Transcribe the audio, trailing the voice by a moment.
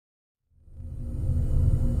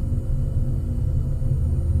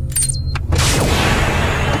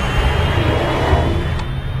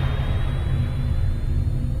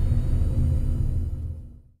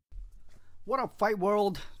up, Fight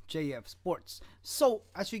World? JF Sports. So,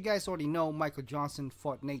 as you guys already know, Michael Johnson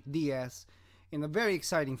fought Nate Diaz in a very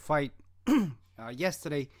exciting fight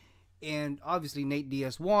yesterday, and obviously Nate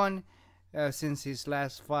Diaz won since his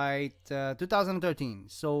last fight 2013.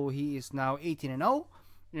 So he is now 18-0,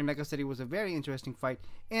 and like I said, it was a very interesting fight.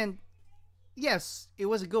 And yes, it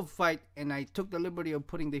was a good fight, and I took the liberty of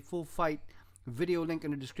putting the full fight video link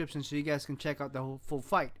in the description so you guys can check out the whole full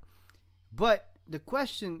fight. But the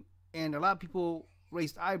question, and a lot of people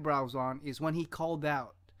raised eyebrows on, is when he called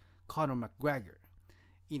out Conor McGregor.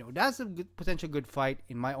 You know, that's a potential good fight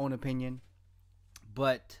in my own opinion.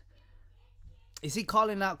 But is he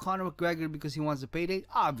calling out Conor McGregor because he wants a payday?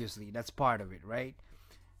 Obviously, that's part of it, right?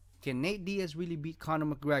 Can Nate Diaz really beat Conor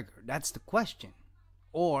McGregor? That's the question.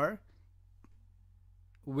 Or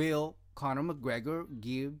will Conor McGregor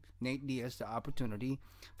give Nate Diaz the opportunity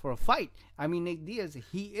for a fight? I mean, Nate Diaz,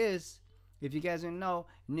 he is, if you guys didn't know,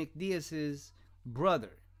 Nick Diaz's brother,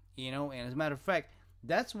 you know, and as a matter of fact,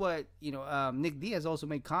 that's what, you know, Nick Diaz also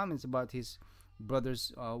made comments about his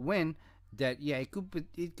brother's win, that, yeah, it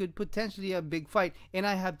could potentially be a big fight, and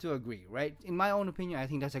I have to agree, right? In my own opinion, I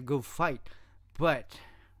think that's a good fight, but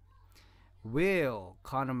will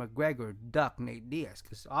Conor McGregor duck Nate Diaz?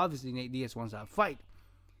 Because obviously Nate Diaz wants that fight.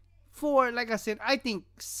 For, like I said, I think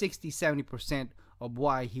 60-70% of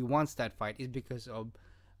why he wants that fight is because of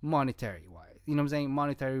monetary wise, you know what I'm saying,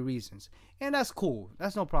 monetary reasons, and that's cool,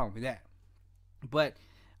 that's no problem with that. But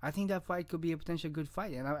I think that fight could be a potential good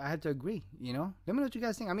fight, and I have to agree, you know. Let me know what you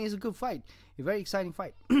guys think. I mean, it's a good fight, a very exciting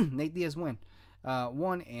fight. Nate Diaz won,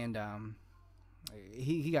 and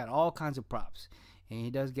he got all kinds of props, and he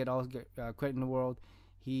does get all credit in the world.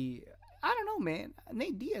 I don't know, man,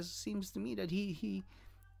 Nate Diaz seems to me that he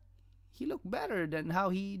looked better than how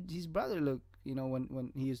his brother looked, you know,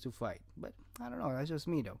 when he used to fight. But I don't know, that's just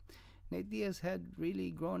me though. Nate Diaz had really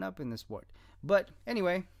grown up in the sport. But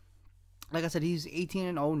anyway, like I said, he's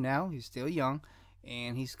 18-0 now. He's still young,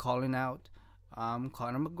 and he's calling out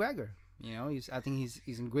Conor McGregor. You know, I think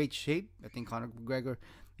he's in great shape. I think Conor McGregor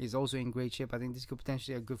is also in great shape. I think this could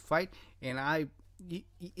potentially be a good fight, and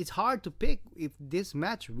it's hard to pick if this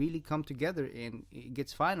match really come together and it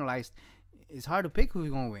gets finalized. It's hard to pick who's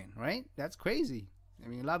gonna win, right? That's crazy. I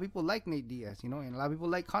mean, a lot of people like Nate Diaz, you know, and a lot of people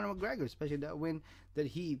like Conor McGregor, especially that win that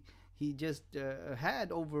he just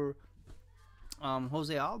had over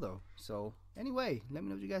Jose Aldo. So anyway, let me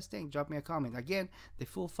know what you guys think. Drop me a comment. Again, the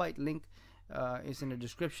full fight link is in the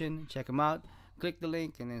description. Check them out. Click the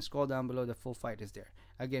link and then scroll down below. The full fight is there.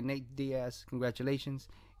 Again, Nate Diaz, congratulations,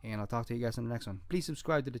 and I'll talk to you guys in the next one. Please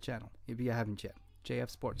subscribe to the channel if you haven't yet. JF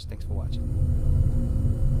Sports, thanks for watching.